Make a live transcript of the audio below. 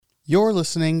You're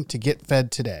listening to Get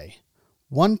Fed Today,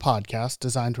 one podcast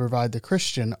designed to provide the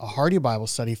Christian a hearty Bible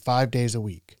study 5 days a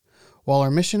week. While our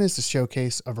mission is to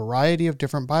showcase a variety of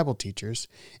different Bible teachers,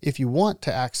 if you want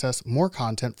to access more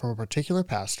content from a particular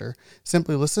pastor,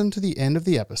 simply listen to the end of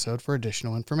the episode for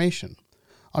additional information.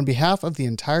 On behalf of the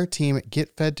entire team at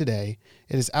Get Fed Today,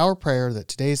 it is our prayer that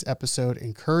today's episode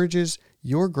encourages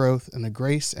your growth in the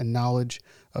grace and knowledge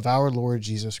of our Lord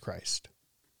Jesus Christ.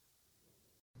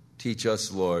 Teach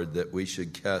us, Lord, that we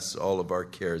should cast all of our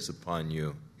cares upon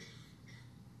you.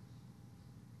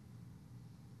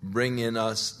 Bring in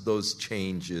us those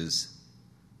changes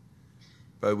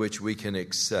by which we can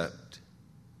accept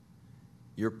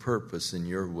your purpose and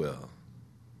your will.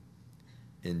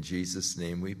 In Jesus'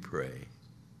 name we pray.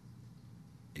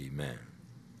 Amen.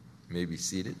 You may be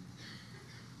seated.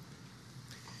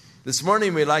 This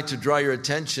morning we'd like to draw your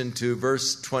attention to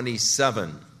verse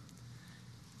 27,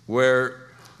 where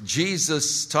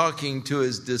Jesus, talking to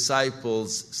his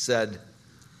disciples, said,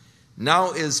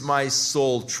 "Now is my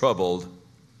soul troubled,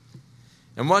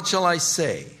 and what shall I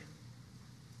say?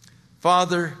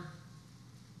 Father,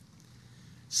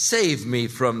 save me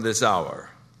from this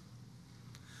hour.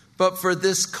 But for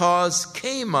this cause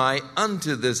came I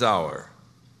unto this hour.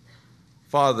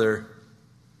 Father,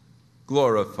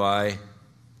 glorify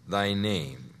thy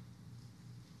name."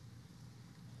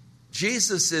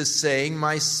 Jesus is saying,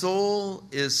 my soul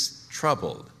is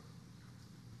troubled.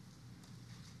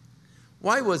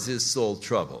 Why was his soul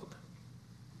troubled?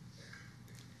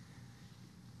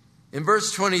 In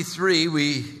verse 23,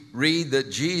 we read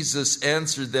that Jesus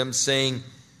answered them saying,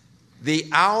 "The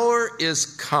hour is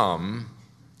come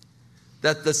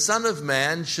that the Son of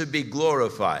Man should be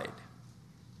glorified."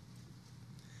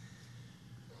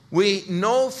 We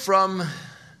know from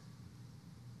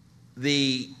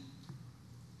the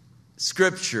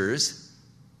Scriptures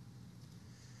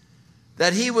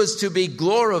that he was to be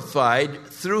glorified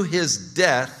through his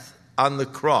death on the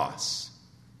cross.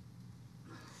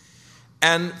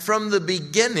 And from the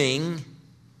beginning,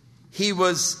 he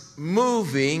was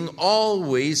moving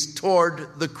always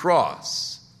toward the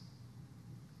cross.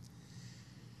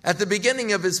 At the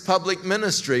beginning of his public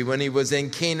ministry, when he was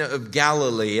in Cana of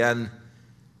Galilee, and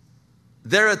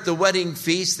there at the wedding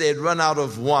feast, they had run out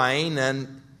of wine,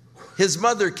 and his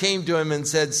mother came to him and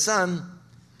said, "Son,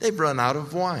 they've run out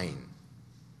of wine."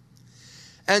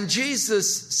 And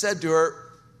Jesus said to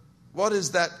her, "What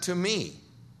is that to me?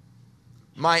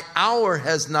 My hour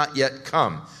has not yet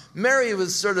come." Mary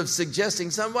was sort of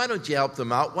suggesting, "Son, why don't you help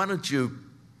them out? Why don't you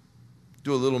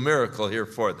do a little miracle here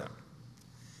for them?"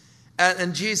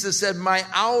 And Jesus said, "My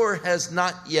hour has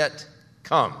not yet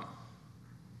come."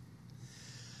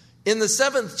 In the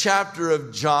 7th chapter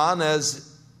of John, as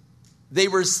they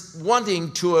were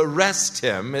wanting to arrest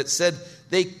him, it said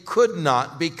they could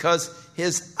not because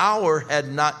his hour had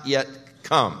not yet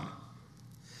come.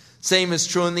 Same is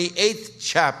true in the 8th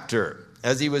chapter,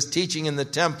 as he was teaching in the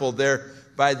temple there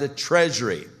by the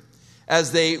treasury.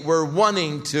 As they were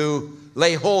wanting to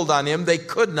lay hold on him, they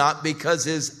could not because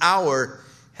his hour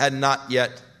had not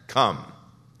yet come.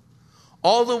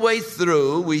 All the way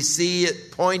through, we see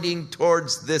it pointing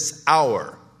towards this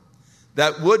hour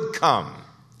that would come.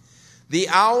 The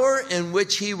hour in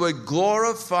which he would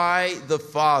glorify the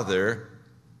Father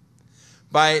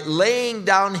by laying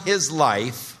down his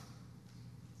life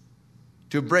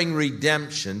to bring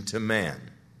redemption to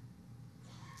man.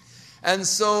 And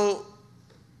so,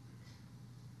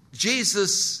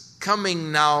 Jesus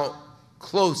coming now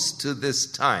close to this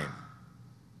time,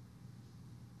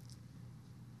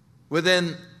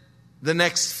 within the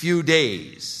next few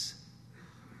days,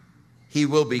 he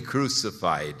will be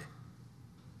crucified.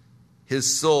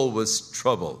 His soul was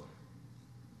troubled.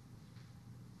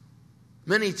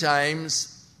 Many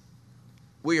times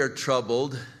we are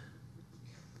troubled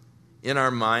in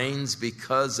our minds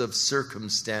because of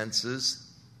circumstances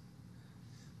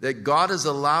that God has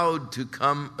allowed to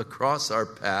come across our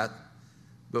path,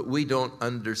 but we don't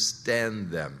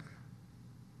understand them.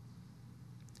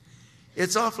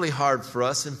 It's awfully hard for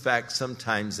us, in fact,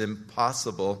 sometimes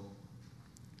impossible,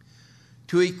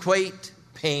 to equate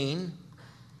pain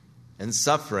and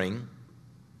suffering,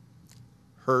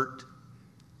 hurt,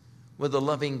 with a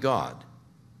loving God.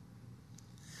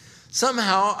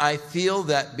 Somehow I feel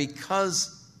that because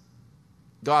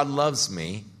God loves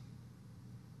me,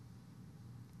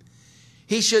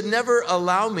 he should never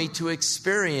allow me to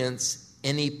experience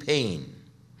any pain,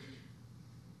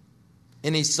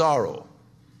 any sorrow,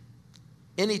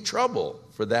 any trouble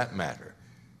for that matter.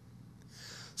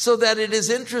 So that it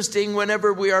is interesting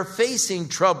whenever we are facing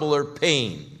trouble or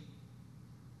pain,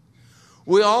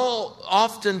 we all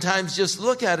oftentimes just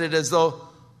look at it as though,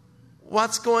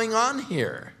 what's going on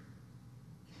here?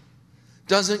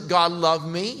 Doesn't God love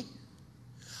me?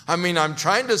 I mean, I'm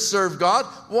trying to serve God.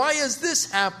 Why is this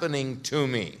happening to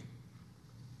me?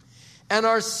 And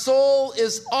our soul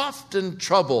is often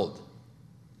troubled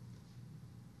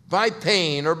by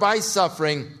pain or by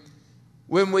suffering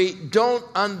when we don't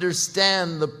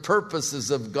understand the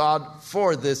purposes of God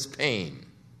for this pain.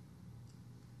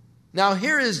 Now,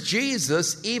 here is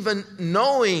Jesus even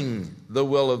knowing the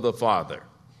will of the Father,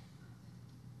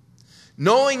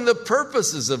 knowing the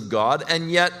purposes of God,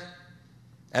 and yet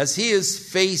as he is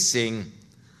facing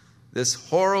this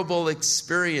horrible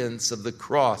experience of the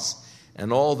cross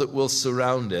and all that will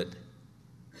surround it,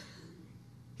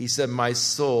 he said, my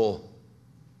soul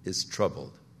is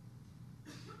troubled.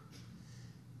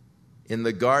 In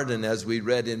the garden, as we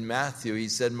read in Matthew, he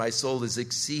said, my soul is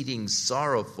exceeding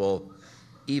sorrowful,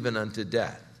 even unto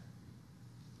death.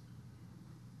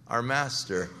 Our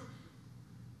Master,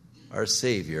 our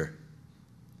Savior,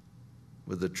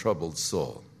 with a troubled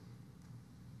soul.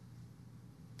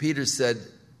 Peter said,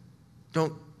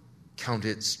 don't count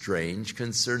it strange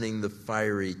concerning the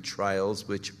fiery trials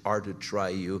which are to try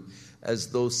you, as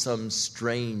though some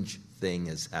strange thing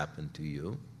has happened to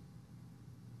you.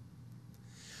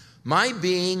 My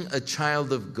being a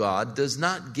child of God does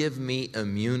not give me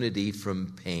immunity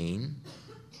from pain,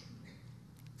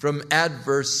 from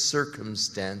adverse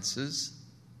circumstances,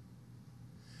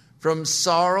 from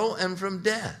sorrow, and from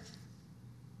death.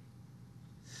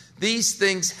 These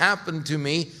things happen to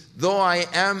me, though I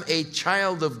am a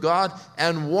child of God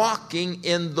and walking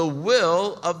in the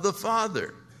will of the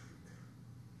Father.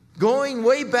 Going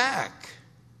way back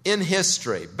in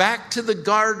history, back to the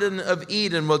Garden of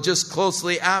Eden, well, just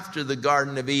closely after the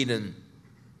Garden of Eden,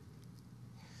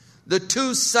 the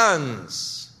two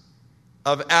sons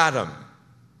of Adam,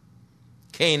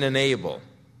 Cain and Abel,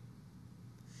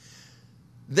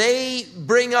 they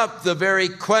bring up the very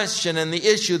question and the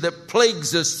issue that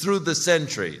plagues us through the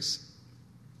centuries.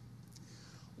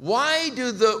 Why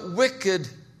do the wicked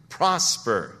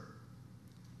prosper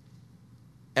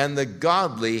and the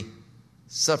godly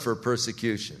suffer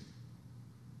persecution?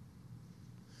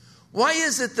 Why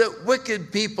is it that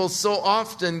wicked people so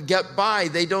often get by?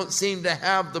 They don't seem to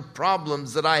have the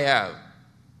problems that I have.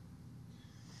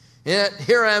 Yet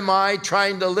here am I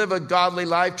trying to live a godly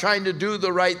life, trying to do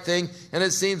the right thing, and it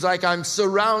seems like I'm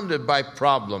surrounded by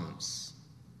problems.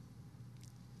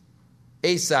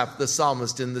 Asaph, the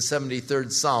psalmist, in the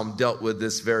 73rd Psalm dealt with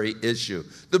this very issue.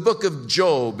 The book of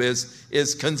Job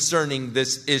is concerning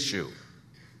this issue.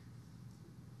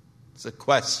 It's a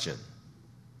question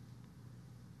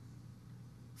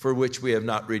for which we have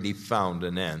not really found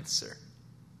an answer.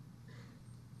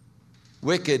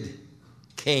 Wicked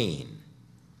Cain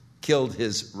killed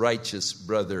his righteous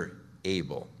brother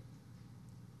Abel.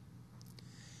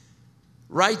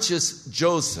 Righteous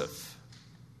Joseph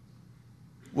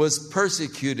was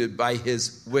persecuted by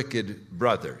his wicked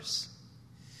brothers.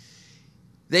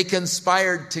 They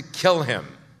conspired to kill him,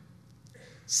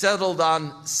 settled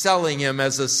on selling him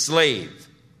as a slave.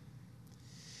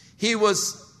 He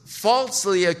was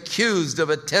falsely accused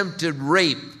of attempted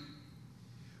rape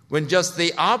when just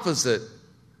the opposite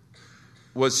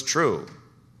was true.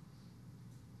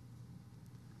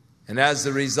 And as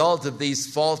a result of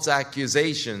these false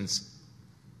accusations,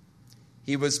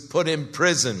 he was put in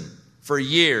prison for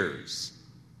years.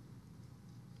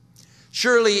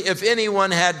 Surely, if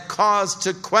anyone had cause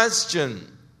to question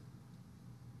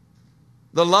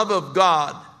the love of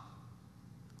God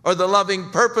or the loving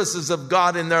purposes of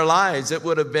God in their lives, it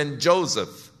would have been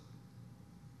Joseph.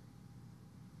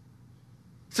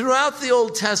 Throughout the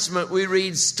Old Testament, we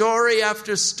read story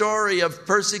after story of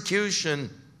persecution,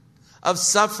 of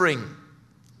suffering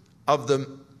of the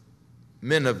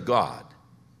men of God.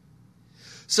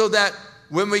 So that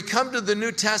when we come to the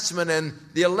New Testament and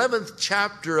the 11th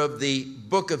chapter of the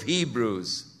book of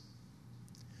Hebrews,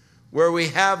 where we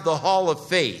have the hall of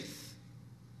faith,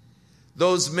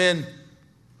 those men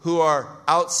who are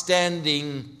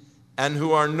outstanding and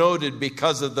who are noted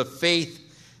because of the faith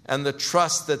and the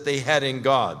trust that they had in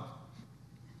God.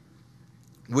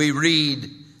 We read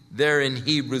there in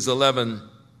Hebrews 11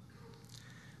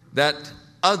 that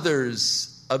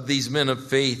others of these men of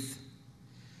faith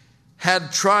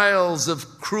had trials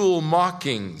of cruel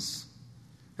mockings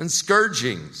and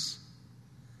scourgings,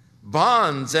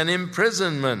 bonds and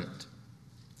imprisonment.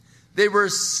 They were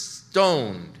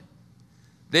stoned.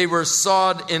 They were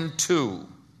sawed in two.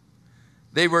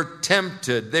 They were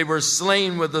tempted. They were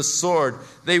slain with a sword.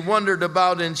 They wandered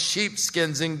about in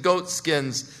sheepskins and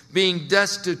goatskins. Being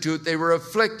destitute, they were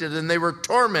afflicted and they were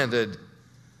tormented,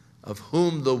 of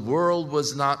whom the world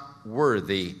was not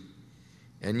worthy,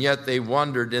 And yet they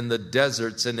wandered in the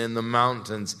deserts and in the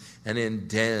mountains and in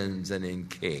dens and in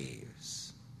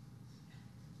caves.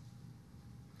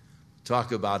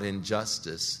 Talk about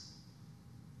injustice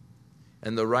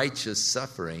and the righteous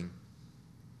suffering.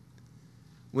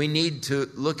 We need to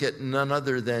look at none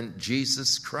other than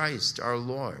Jesus Christ, our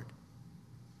Lord.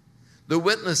 The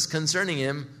witness concerning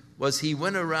him was he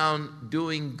went around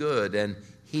doing good and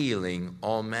healing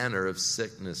all manner of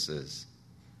sicknesses.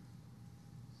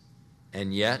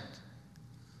 And yet,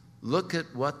 look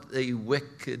at what the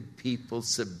wicked people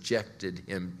subjected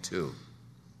him to.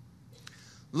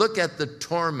 Look at the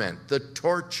torment, the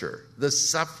torture, the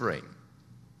suffering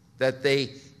that they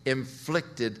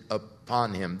inflicted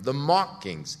upon him, the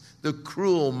mockings, the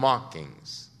cruel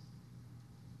mockings.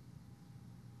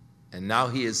 And now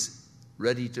he is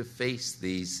ready to face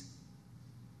these,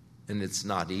 and it's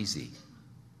not easy.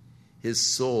 His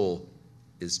soul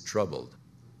is troubled.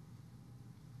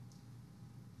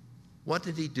 What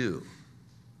did he do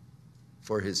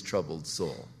for his troubled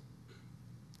soul?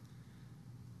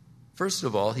 First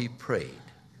of all, he prayed.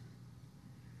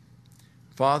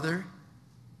 Father,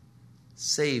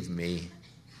 save me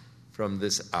from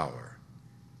this hour.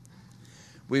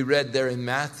 We read there in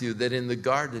Matthew that in the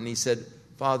garden he said,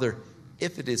 Father,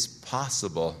 if it is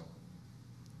possible,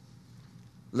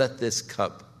 let this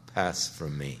cup pass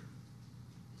from me.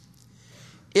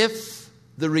 If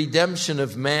the redemption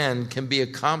of man can be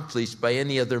accomplished by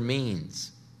any other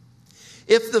means,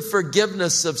 if the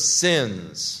forgiveness of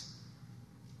sins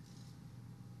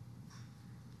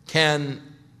can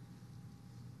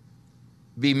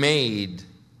be made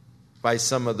by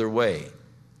some other way,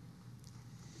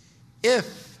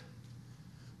 if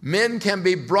men can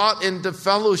be brought into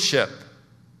fellowship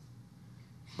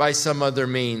by some other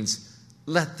means,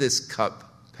 let this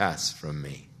cup pass from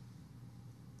me.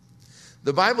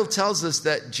 The Bible tells us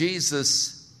that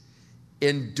Jesus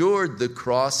endured the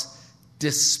cross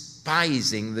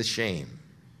despising the shame.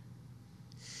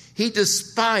 He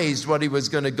despised what he was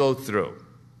going to go through.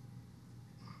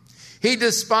 He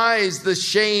despised the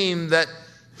shame that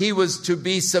he was to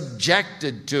be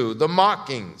subjected to, the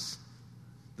mockings,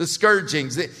 the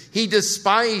scourgings. He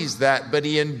despised that, but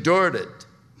he endured it,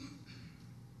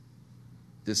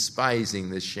 despising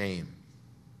the shame.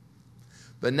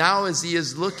 But now as he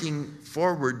is looking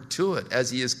forward to it, as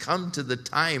he has come to the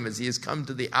time, as he has come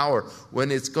to the hour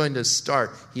when it's going to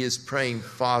start, he is praying,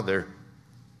 Father,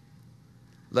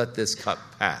 let this cup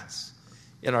pass.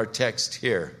 In our text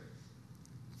here,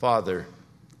 Father,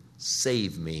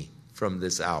 save me from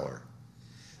this hour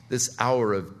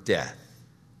of death,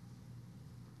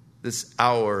 this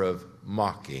hour of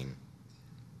mocking.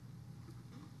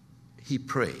 He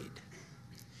prayed.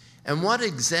 And what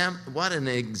an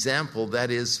example that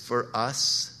is for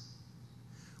us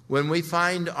when we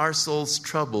find our souls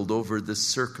troubled over the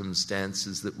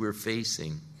circumstances that we're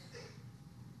facing,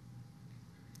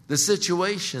 the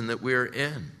situation that we're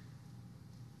in.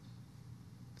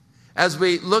 As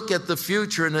we look at the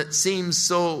future and it seems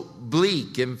so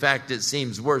bleak, in fact, it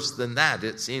seems worse than that.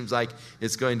 It seems like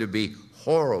it's going to be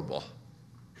horrible.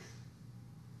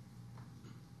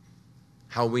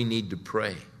 How we need to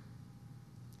pray.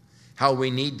 How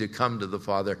we need to come to the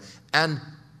Father. And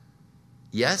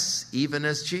yes, even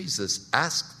as Jesus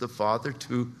asked the Father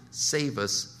to save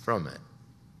us from it.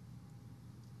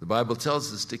 The Bible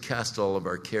tells us to cast all of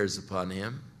our cares upon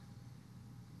him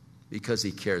because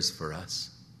he cares for us.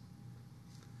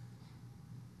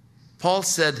 Paul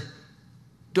said,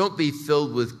 don't be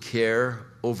filled with care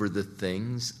over the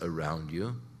things around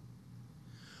you,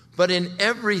 but in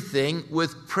everything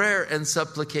with prayer and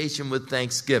supplication with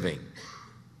thanksgiving.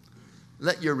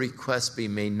 Let your requests be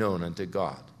made known unto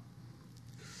God.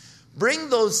 Bring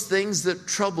those things that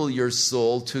trouble your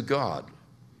soul to God.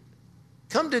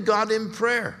 Come to God in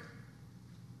prayer.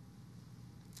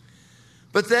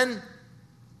 But then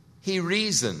he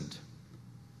reasoned.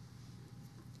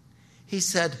 He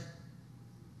said,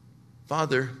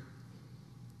 Father,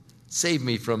 save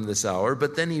me from this hour.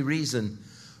 But then he reasoned,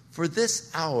 for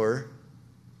this hour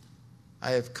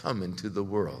I have come into the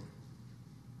world.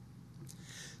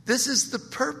 This is the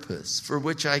purpose for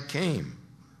which I came,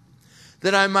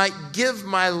 that I might give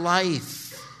my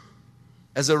life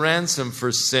as a ransom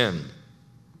for sin.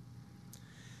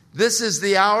 This is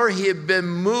the hour he had been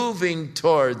moving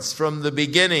towards from the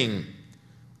beginning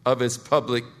of his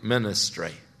public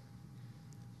ministry.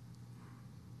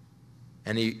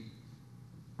 And he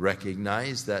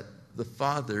recognized that the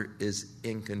Father is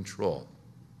in control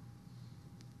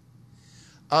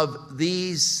of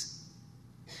these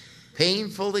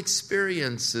painful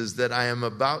experiences that I am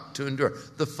about to endure.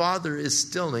 The Father is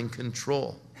still in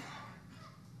control.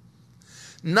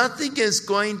 Nothing is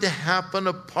going to happen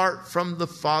apart from the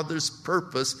Father's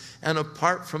purpose and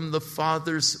apart from the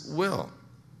Father's will.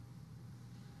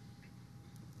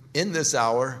 In this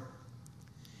hour,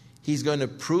 He's going to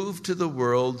prove to the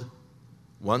world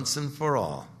once and for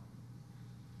all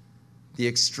the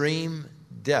extreme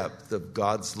depth of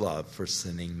God's love for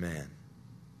sinning man.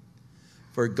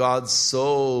 For God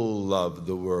so loved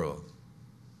the world.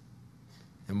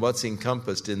 And what's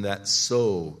encompassed in that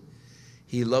so?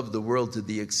 He loved the world to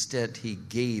the extent He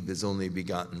gave His only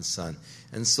begotten Son.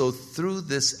 And so through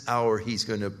this hour, He's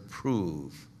going to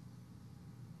prove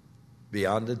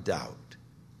beyond a doubt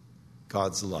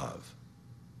God's love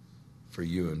for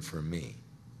you and for me.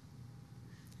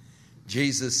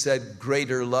 Jesus said,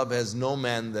 greater love has no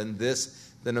man than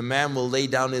this, than a man will lay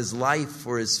down his life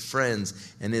for his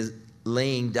friends. And his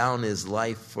laying down his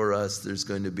life for us, there's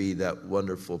going to be that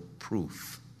wonderful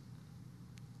proof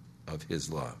of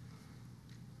His love.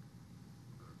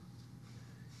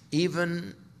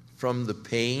 Even from the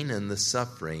pain and the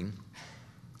suffering,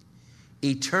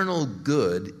 eternal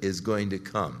good is going to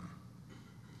come.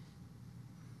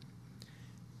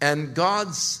 And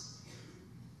God's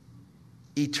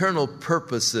eternal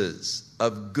purposes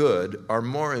of good are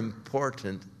more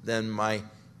important than my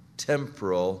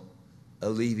temporal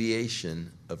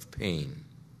alleviation of pain.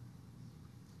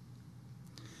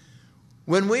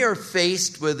 When we are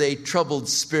faced with a troubled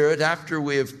spirit, after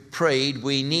we have prayed,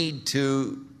 we need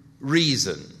to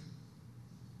reason.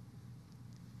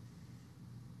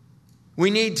 We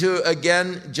need to,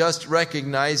 again, just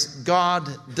recognize God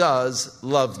does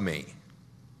love me.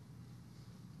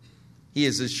 He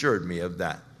has assured me of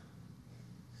that.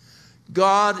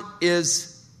 God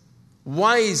is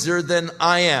wiser than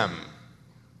I am.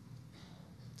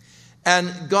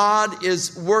 And God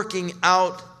is working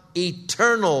out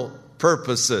eternal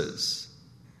purposes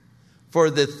for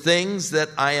the things that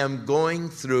I am going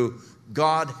through.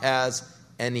 God has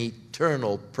an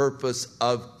eternal purpose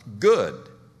of good.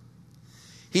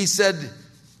 He said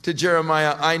to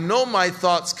Jeremiah, I know my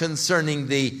thoughts concerning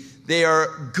thee. They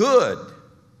are good.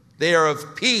 They are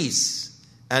of peace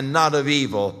and not of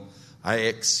evil.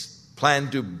 I plan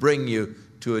to bring you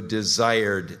to a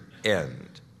desired end.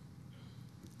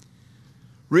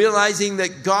 Realizing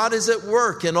that God is at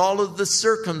work in all of the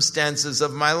circumstances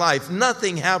of my life.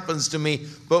 Nothing happens to me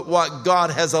but what God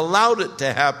has allowed it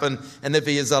to happen. And if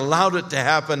He has allowed it to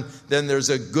happen, then there's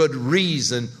a good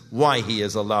reason why He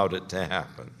has allowed it to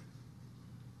happen.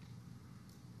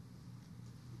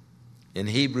 In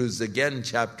Hebrews again,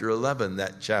 chapter 11,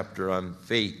 that chapter on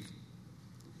faith,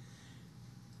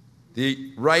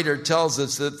 the writer tells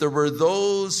us that there were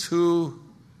those who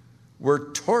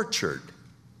were tortured,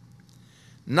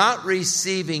 not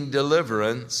receiving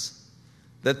deliverance,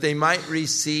 that they might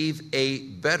receive a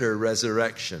better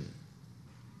resurrection.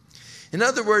 In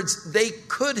other words, they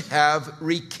could have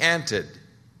recanted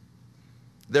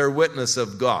their witness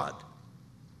of God.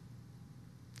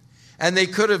 And they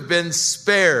could have been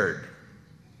spared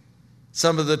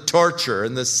some of the torture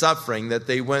and the suffering that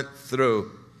they went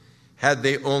through had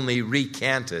they only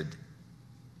recanted.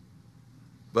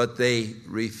 But they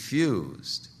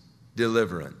refused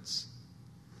deliverance,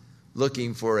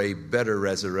 looking for a better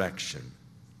resurrection.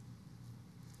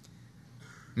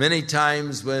 Many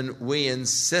times when we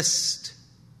insist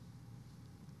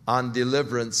on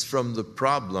deliverance from the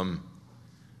problem,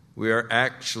 we are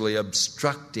actually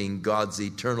obstructing God's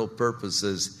eternal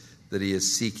purposes that He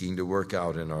is seeking to work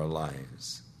out in our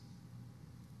lives.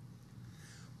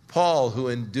 Paul, who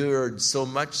endured so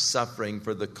much suffering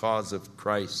for the cause of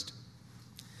Christ,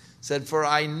 said, for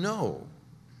I know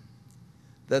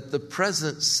that the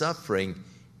present suffering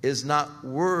is not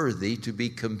worthy to be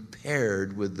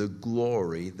compared with the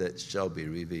glory that shall be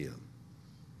revealed.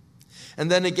 And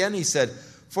then again he said,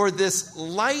 for this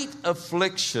light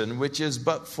affliction, which is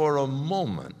but for a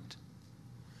moment,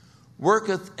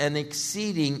 worketh an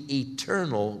exceeding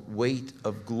eternal weight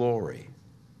of glory.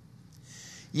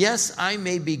 Yes, I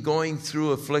may be going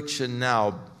through affliction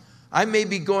now. I may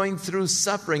be going through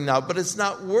suffering now, but it's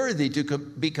not worthy to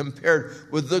be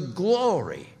compared with the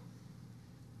glory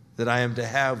that I am to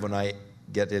have when I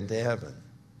get into heaven.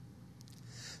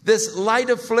 This light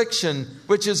affliction,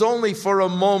 which is only for a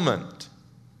moment.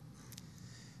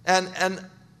 And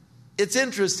it's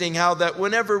interesting how that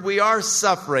whenever we are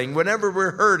suffering, whenever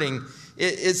we're hurting,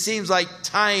 it seems like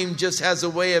time just has a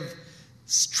way of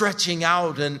stretching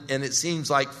out and it seems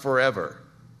like forever.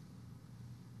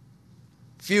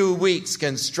 Few weeks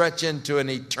can stretch into an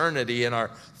eternity in our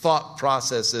thought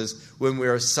processes when we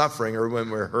are suffering or when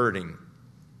we're hurting.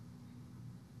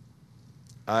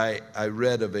 I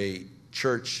read of a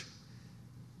church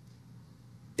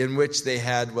in which they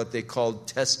had what they called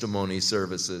testimony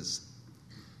services.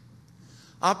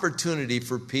 Opportunity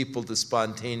for people to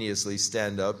spontaneously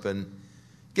stand up and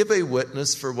give a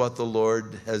witness for what the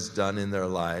Lord has done in their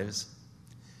lives,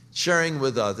 sharing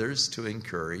with others to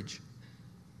encourage,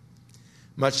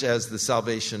 much as the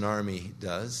Salvation Army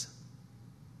does.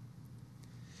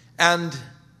 And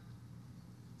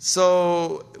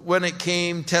so when it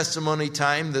came testimony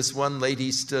time, this one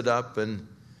lady stood up and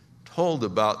told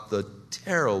about the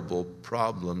terrible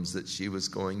problems that she was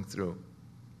going through.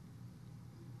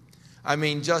 I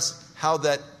mean, just how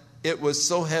that it was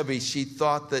so heavy, she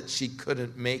thought that she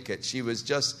couldn't make it. She was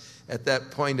just at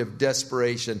that point of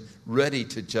desperation, ready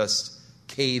to just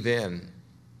cave in.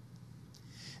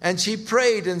 And she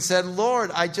prayed and said,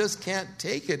 Lord, I just can't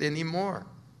take it anymore.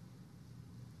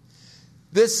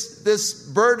 This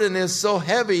burden is so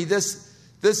heavy. This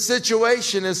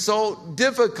situation is so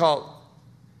difficult.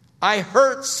 I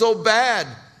hurt so bad.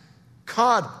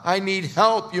 God, I need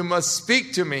help. You must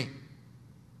speak to me.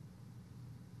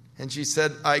 And she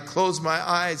said, I closed my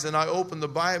eyes and I opened the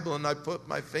Bible and I put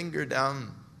my finger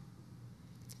down.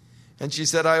 And she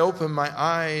said, I opened my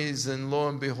eyes and lo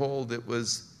and behold, it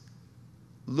was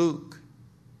Luke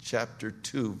chapter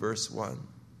 2, verse 1.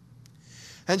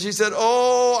 And she said,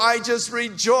 oh, I just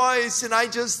rejoice and I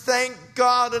just thank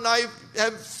God and I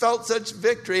have felt such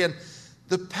victory. And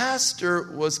the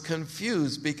pastor was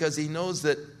confused because he knows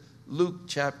that Luke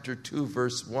chapter 2,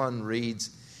 verse 1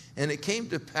 reads, and it came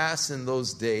to pass in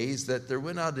those days that there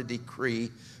went out a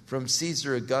decree from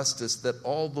Caesar Augustus that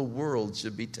all the world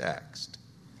should be taxed.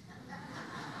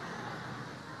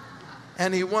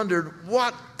 And he wondered,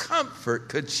 what comfort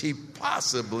could she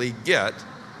possibly get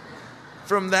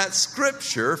from that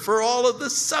scripture for all of the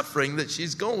suffering that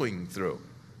she's going through?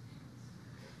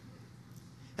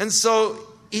 And so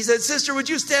he said, sister, would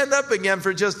you stand up again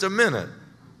for just a minute?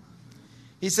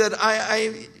 He said,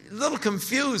 I'm a little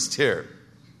confused here.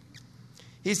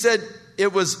 He said,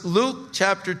 it was Luke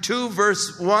chapter 2,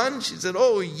 verse 1. She said,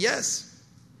 oh, yes.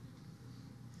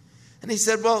 And he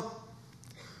said, well,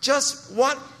 just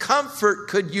what comfort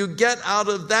could you get out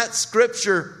of that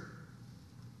scripture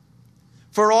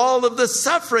for all of the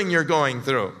suffering you're going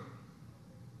through?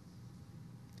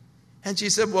 And she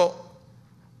said, well,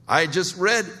 I just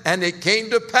read, and it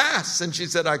came to pass. And she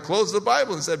said, I closed the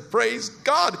Bible and said, praise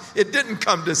God. It didn't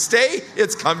come to stay.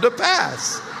 It's come to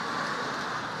pass.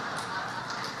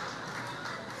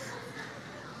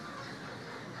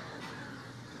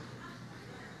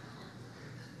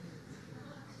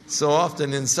 So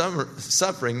often in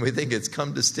suffering, we think it's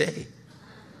come to stay.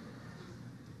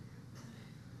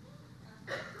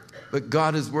 But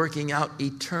God is working out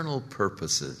eternal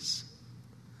purposes.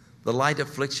 The light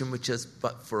affliction which is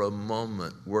but for a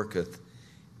moment worketh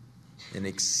an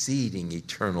exceeding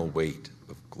eternal weight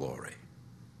of glory.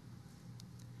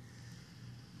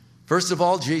 First of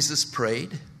all, Jesus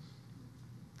prayed.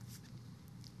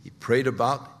 He prayed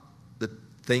about the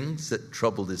things that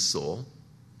troubled his soul.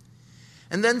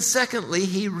 And then secondly,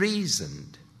 he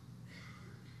reasoned,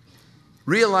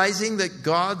 realizing that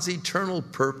God's eternal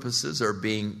purposes are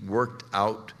being worked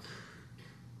out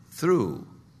through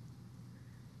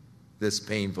this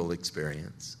painful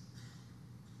experience.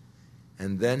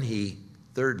 And then he,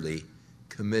 thirdly,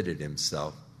 committed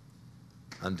himself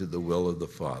unto the will of the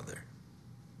Father.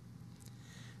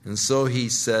 And so he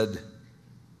said,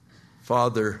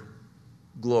 Father,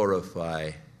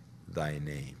 glorify thy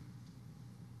name.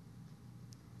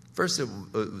 First it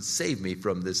was save me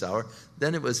from this hour.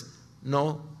 Then it was,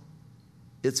 no,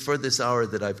 it's for this hour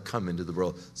that I've come into the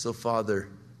world. So Father,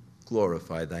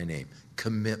 glorify thy name.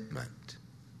 Commitment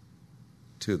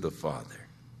to the Father.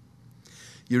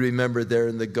 You remember there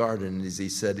in the garden as he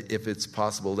said, if it's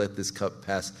possible, let this cup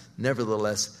pass.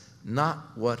 Nevertheless, not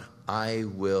what I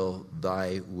will,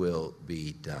 thy will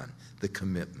be done. The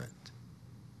commitment.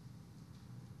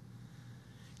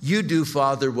 You do,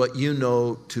 Father, what you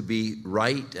know to be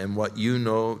right and what you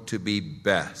know to be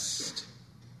best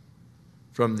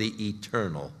from the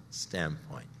eternal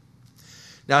standpoint.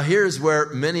 Now, here's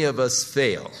where many of us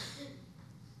fail.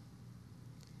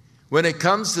 When it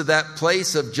comes to that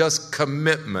place of just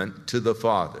commitment to the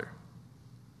Father,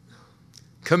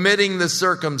 committing the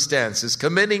circumstances,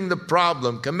 committing the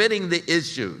problem, committing the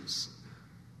issues,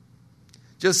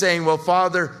 just saying, well,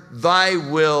 Father, thy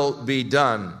will be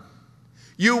done.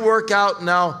 You work out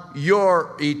now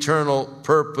your eternal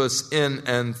purpose in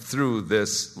and through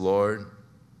this, Lord.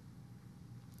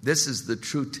 This is the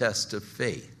true test of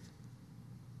faith.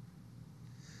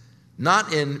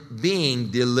 Not in being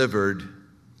delivered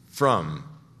from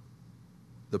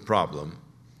the problem,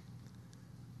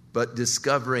 but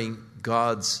discovering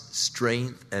God's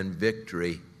strength and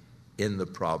victory in the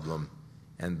problem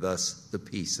and thus the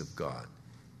peace of God.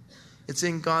 It's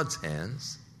in God's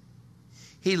hands.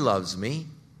 He loves me.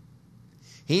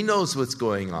 He knows what's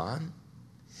going on.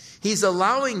 He's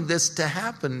allowing this to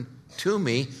happen to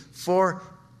me for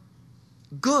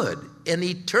good. An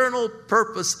eternal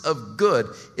purpose of good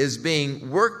is being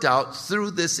worked out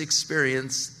through this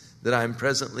experience that I'm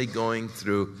presently going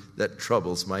through that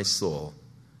troubles my soul.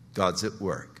 God's at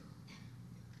work.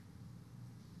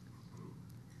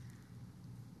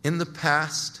 In the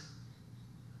past,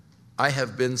 I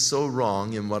have been so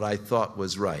wrong in what I thought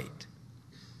was right.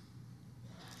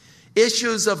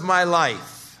 Issues of my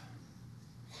life,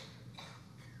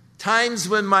 times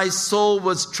when my soul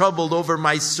was troubled over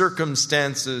my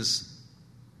circumstances,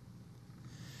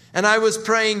 and I was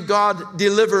praying, God,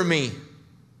 deliver me.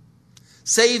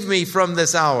 Save me from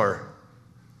this hour.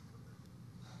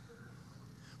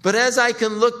 But as I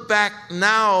can look back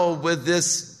now with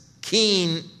this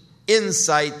keen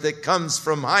insight that comes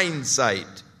from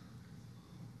hindsight,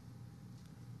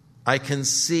 I can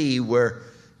see where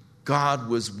God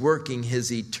was working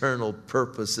his eternal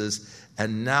purposes,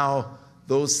 and now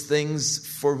those things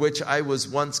for which I was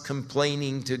once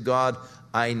complaining to God,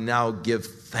 I now give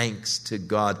thanks to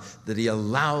God that he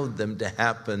allowed them to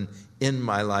happen in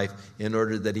my life in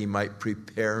order that he might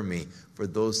prepare me for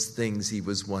those things he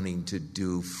was wanting to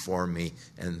do for me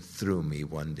and through me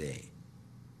one day.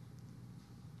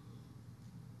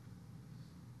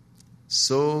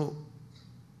 So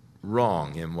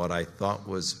wrong in what I thought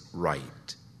was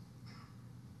right.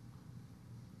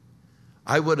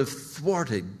 I would have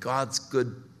thwarted God's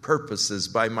good purposes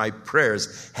by my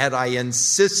prayers had I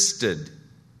insisted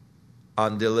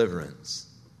on deliverance.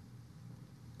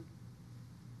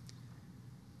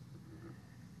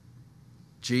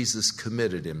 Jesus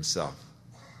committed himself.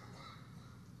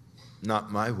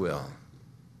 Not my will,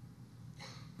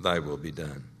 thy will be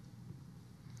done.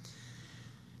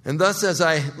 And thus, as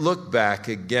I look back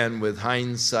again with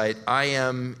hindsight, I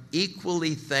am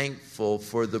equally thankful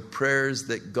for the prayers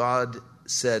that God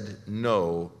said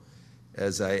no,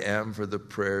 as I am for the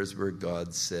prayers where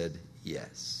God said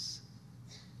yes.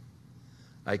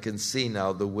 I can see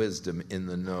now the wisdom in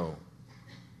the no.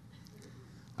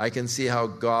 I can see how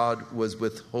God was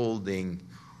withholding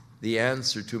the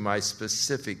answer to my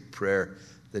specific prayer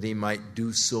that he might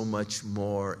do so much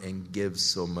more and give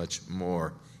so much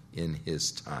more in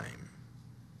his time.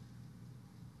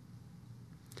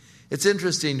 It's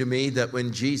interesting to me that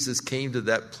when Jesus came to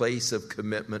that place of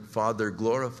commitment, Father,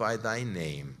 glorify thy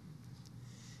name,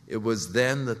 it was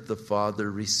then that the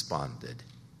Father responded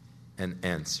and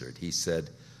answered. He said,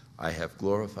 I have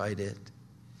glorified it,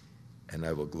 and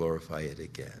I will glorify it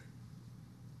again.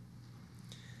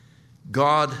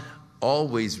 God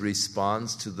always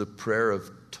responds to the prayer of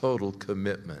total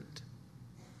commitment.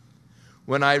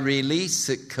 When I release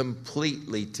it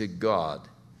completely to God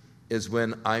is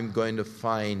when I'm going to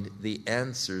find the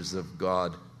answers of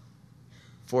God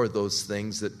for those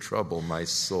things that trouble my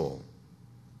soul.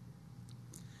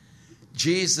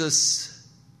 Jesus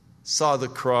saw the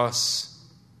cross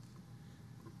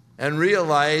and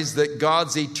realized that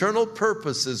God's eternal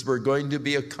purposes were going to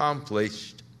be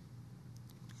accomplished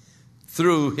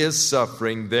through his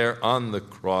suffering there on the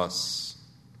cross.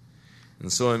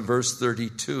 And so in verse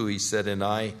 32, he said, and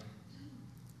I,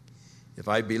 if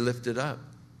I be lifted up,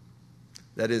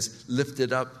 that is,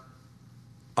 lifted up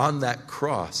on that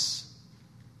cross,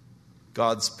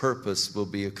 God's purpose will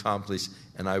be accomplished,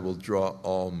 and I will draw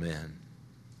all men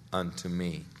unto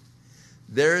me.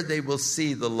 There they will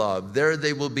see the love. There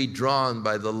they will be drawn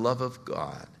by the love of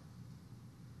God,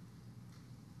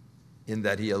 in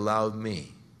that he allowed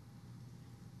me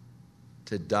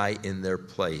to die in their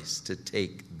place, to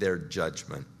take their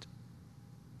judgment.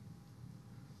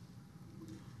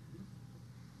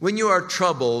 When you are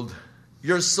troubled,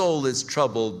 your soul is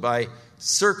troubled by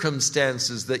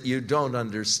circumstances that you don't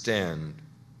understand.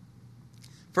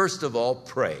 First of all,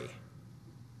 pray.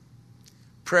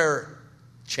 Prayer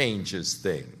changes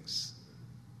things.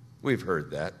 We've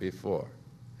heard that before.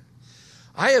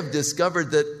 I have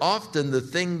discovered that often the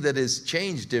thing that is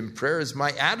changed in prayer is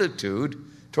my attitude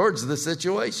towards the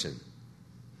situation.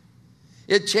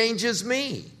 It changes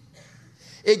me.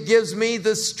 It gives me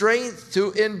the strength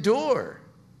to endure,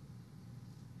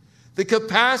 the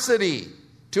capacity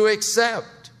to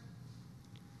accept,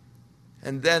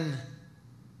 and then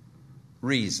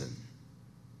reason.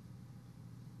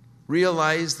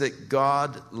 Realize that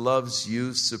God loves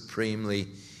you supremely.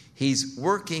 He's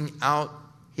working out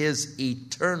his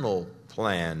eternal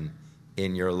plan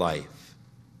in your life.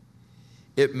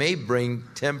 It may bring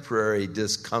temporary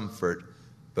discomfort,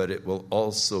 but it will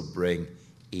also bring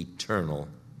eternal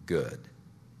good.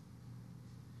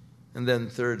 And then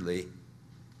thirdly,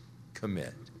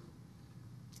 commit.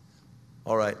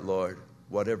 All right, Lord,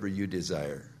 whatever you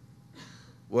desire,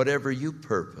 whatever you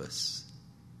purpose,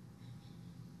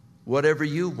 whatever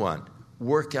you want,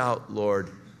 work out,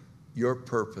 Lord, your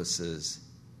purposes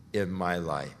in my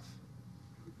life.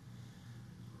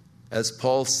 As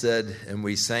Paul said, and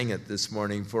we sang it this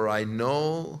morning, for I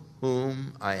know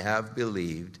whom I have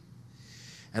believed,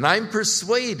 and I'm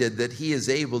persuaded that he is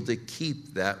able to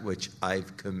keep that which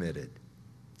I've committed.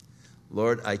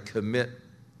 Lord, I commit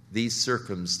these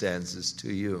circumstances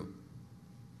to you.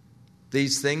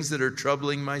 These things that are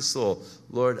troubling my soul,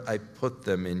 Lord, I put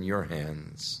them in your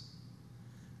hands.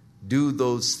 Do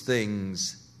those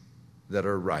things that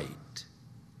are right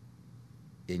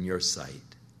in your sight.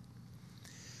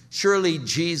 Surely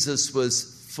Jesus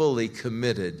was fully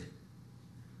committed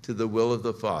to the will of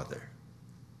the Father.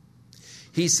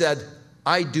 He said,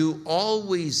 I do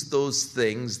always those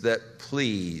things that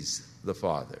please the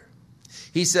Father.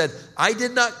 He said, I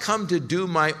did not come to do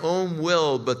my own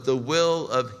will, but the will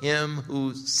of him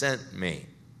who sent me.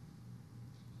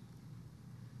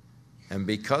 And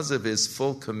because of his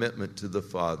full commitment to the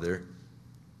Father,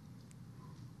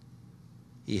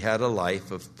 he had a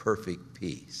life of perfect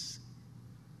peace.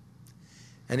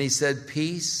 And he said,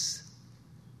 peace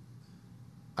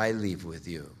I leave with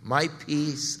you. My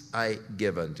peace I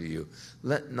give unto you.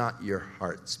 Let not your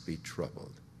hearts be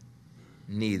troubled,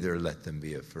 neither let them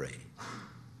be afraid.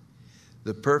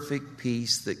 The perfect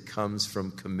peace that comes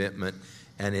from commitment,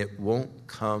 and it won't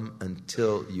come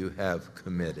until you have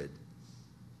committed.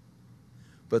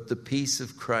 But the peace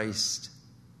of Christ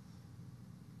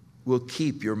will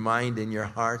keep your mind and your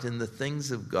heart in the things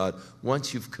of God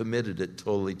once you've committed it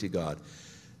totally to God.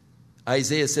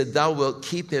 Isaiah said, thou wilt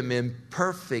keep him in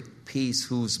perfect peace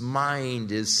whose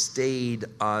mind is stayed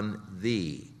on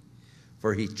thee,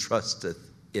 for he trusteth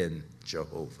in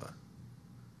Jehovah.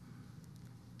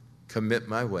 Commit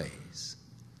my ways.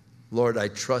 Lord, I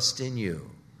trust in you.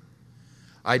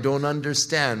 I don't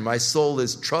understand. My soul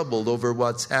is troubled over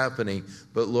what's happening,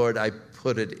 but Lord, I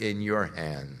put it in your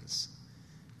hands.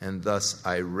 And thus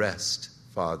I rest,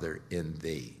 Father, in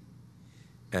thee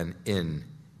and in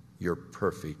your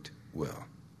perfect will.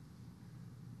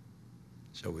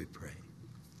 Shall we pray?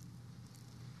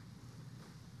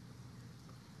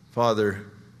 Father,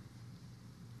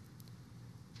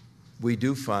 we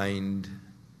do find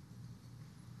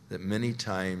that many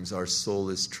times our soul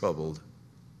is troubled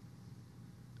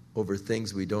over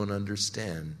things we don't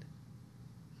understand,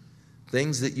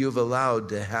 things that you've allowed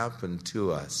to happen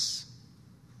to us,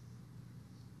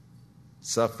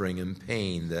 suffering and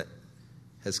pain that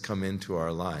has come into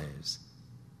our lives.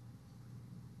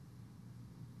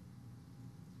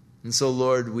 And so,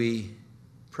 Lord, we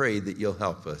pray that you'll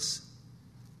help us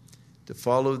to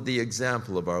follow the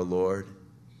example of our Lord,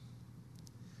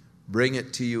 bring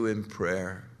it to you in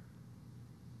prayer,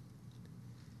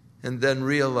 and then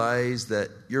realize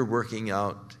that you're working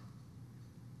out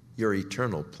your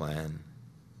eternal plan,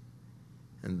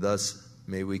 and thus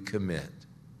may we commit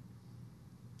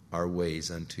our ways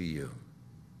unto you.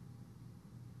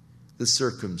 The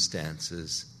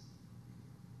circumstances,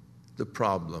 the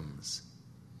problems,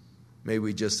 may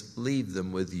we just leave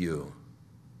them with you,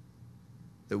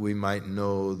 that we might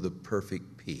know the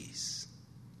perfect peace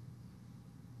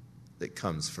that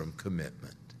comes from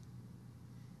commitment.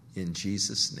 In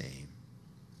Jesus' name,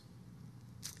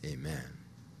 amen.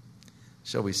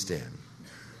 Shall we stand?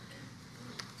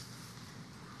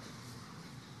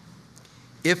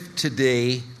 If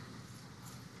today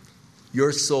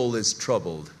your soul is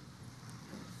troubled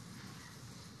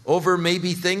over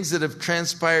maybe things that have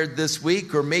transpired this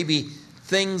week, or maybe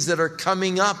things that are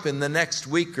coming up in the next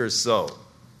week or so,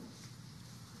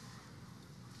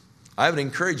 I would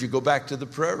encourage you to go back to the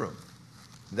prayer room.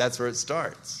 That's where it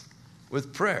starts,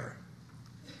 with prayer.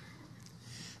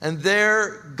 And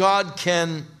there God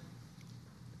can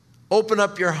open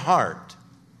up your heart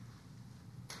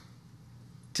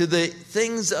to the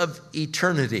things of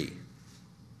eternity.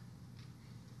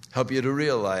 Help you to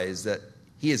realize that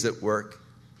he is at work.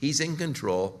 He's in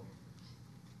control.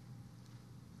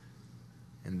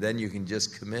 And then you can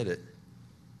just commit it.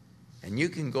 And you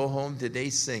can go home today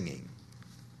singing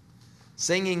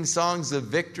songs of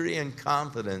victory and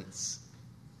confidence.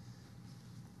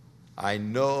 I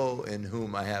know in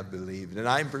whom I have believed, and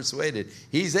I'm persuaded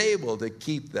he's able to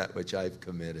keep that which I've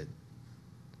committed.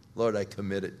 Lord, I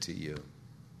commit it to you.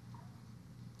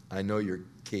 I know you're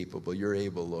capable. You're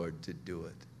able, Lord, to do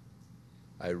it.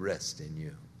 I rest in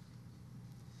you.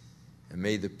 And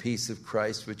may the peace of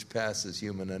Christ, which passes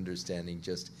human understanding,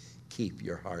 just keep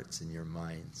your hearts and your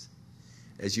minds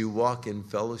as you walk in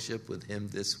fellowship with him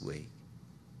this week.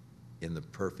 in the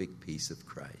perfect peace of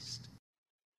Christ.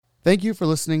 Thank you for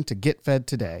listening to Get Fed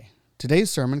Today. Today's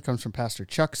sermon comes from Pastor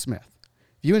Chuck Smith.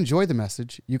 If you enjoy the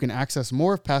message, you can access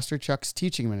more of Pastor Chuck's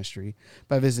teaching ministry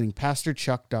by visiting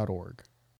pastorchuck.org.